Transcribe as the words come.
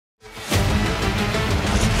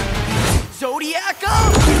Zodiac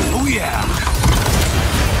up! Oh yeah!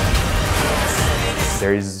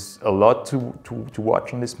 There is a lot to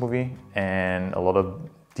watch in this movie and a lot of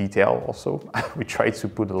detail also. We tried to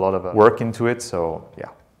put a lot of work into it, so yeah,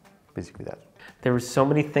 basically that. There were so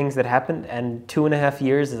many things that happened, and 2.5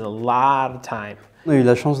 years is a lot of time. On a eu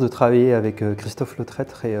la chance de travailler avec Christophe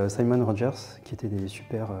Letraître et Simon Rogers, qui étaient des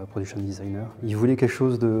super production designers. Ils voulaient quelque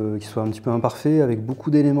chose qui soit un petit peu imparfait, avec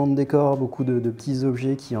beaucoup d'éléments de décor, beaucoup de petits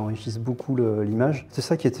objets qui enrichissent beaucoup l'image. C'est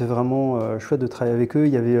ça qui était vraiment chouette de travailler avec eux.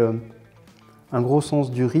 Il y avait un gros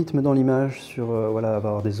sens du rythme dans l'image, sur voilà,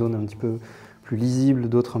 avoir des zones un petit peu plus lisibles,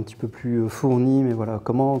 d'autres un petit peu plus fournies, mais voilà,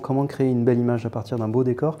 comment créer une belle image à partir d'un beau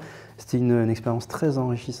décor. C'était une expérience très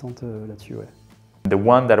enrichissante là-dessus. Ouais. The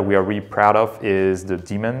one that we are really proud of is the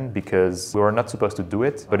demon, because we were not supposed to do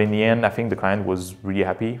it, but in the end I think the client was really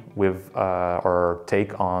happy with our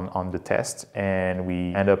take on the test, and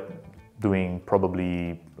we end up doing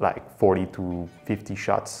probably like 40 to 50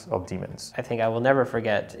 shots of demons. I think I will never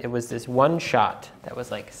forget, it was this one shot that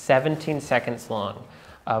was like 17 seconds long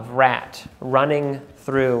of Rat running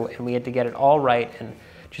through, and we had to get it all right, and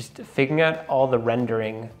just figuring out all the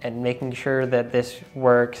rendering and making sure that this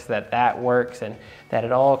works, that works, and that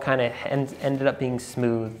it all kind of ended up being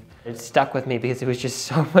smooth. It stuck with me because it was just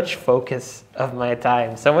so much focus of my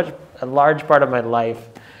time, a large part of my life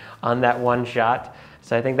on that one shot.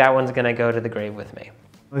 So I think that one's gonna go to the grave with me.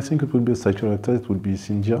 I think it would be a side character, it would be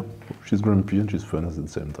Cynthia. She's grumpy and she's fun at the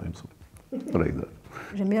same time, so I like that.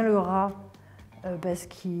 J'aime bien le rat. Parce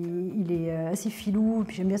qu'il est assez filou,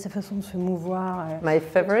 puis j'aime bien sa façon de se mouvoir. My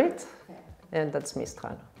favorite, and that's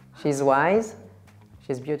Mistral. She's wise,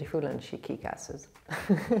 she's beautiful, and she kick asses.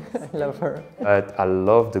 I love her. I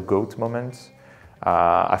love the goat moment.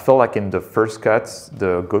 I felt like in the first cut,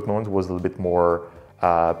 the goat moment was a little bit more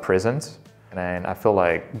present, and I feel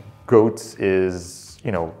like goat is,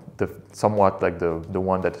 you know, somewhat like the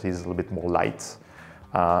one that is a little bit more light,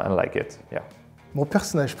 and I like it, yeah. Mon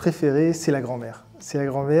personnage préféré, c'est la grand-mère. C'est la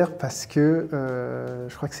grand-mère parce que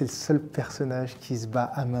je crois que c'est le seul personnage qui se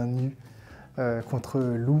bat à main nue contre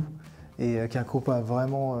Lou et qui a un combat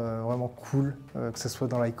vraiment cool, que ce soit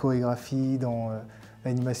dans la chorégraphie, dans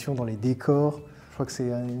l'animation, dans les décors. Je crois que c'est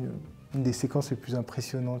une des séquences les plus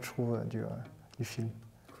impressionnantes, je trouve, du film.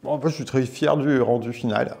 Bon, moi, je suis très fier du rendu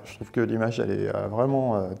final. Je trouve que l'image, elle est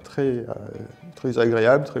vraiment très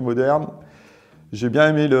agréable, très moderne. J'ai bien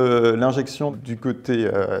aimé l'injection du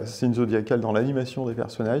côté signe zodiacal dans l'animation des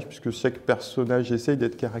personnages, puisque chaque personnage essaye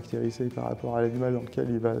d'être caractérisé par rapport à l'animal dans lequel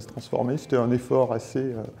il va se transformer. C'était un effort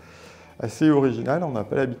assez original. On n'a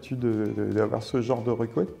pas l'habitude d'avoir ce genre de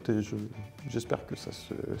requête, et j'espère que ça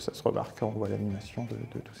se remarque quand on voit l'animation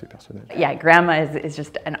de tous ces personnages. Yeah, Grandma is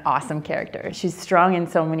just an awesome character. She's strong in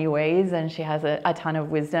so many ways, and she has a ton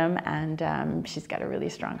of wisdom, and she's got a really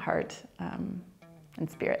strong heart and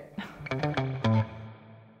spirit.